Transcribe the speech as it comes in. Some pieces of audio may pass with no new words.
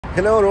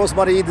Hello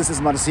RoseMarie, this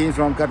is Marcin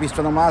from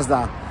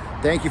CapoMazda.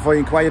 Thank you for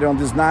inquiring on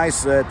this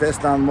nice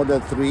Tesla Model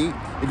 3.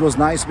 It was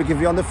nice speaking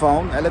with you on the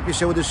phone, and let me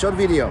show you the short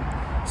video.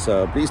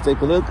 So please take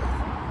a look.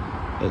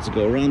 Let's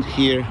go around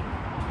here.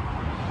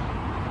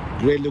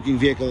 Great looking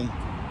vehicle,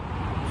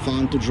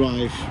 fun to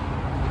drive,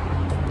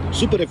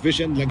 super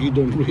efficient, like you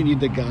don't really need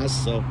the gas,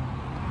 so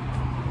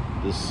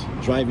this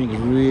driving is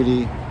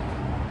really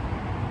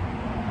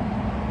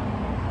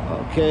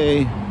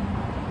okay.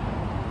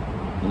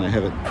 And I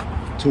have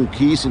two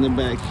keys in the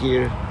back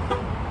here.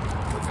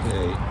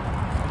 Okay.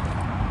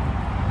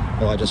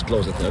 Oh, I just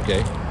closed it.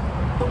 Okay.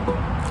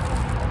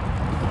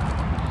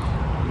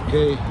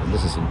 Okay. And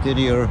this is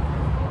interior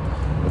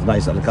with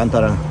nice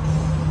Alcantara.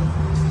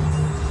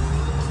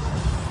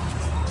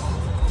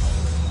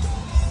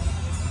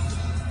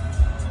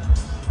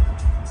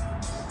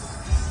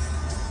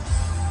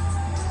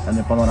 And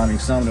the panoramic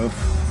sunroof.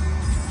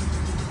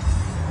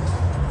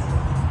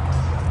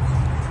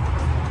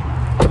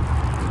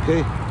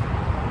 Okay.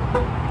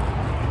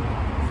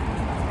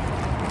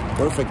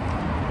 Perfect.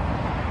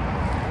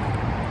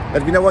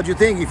 Let me know what you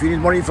think. If you need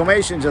more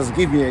information, just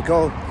give me a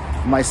call.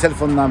 My cell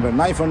phone number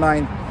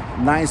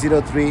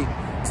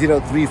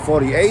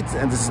 949-903-0348.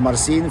 And this is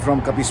Marcin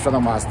from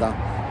CapoMazda.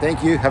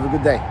 Thank you. Have a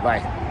good day.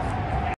 Bye.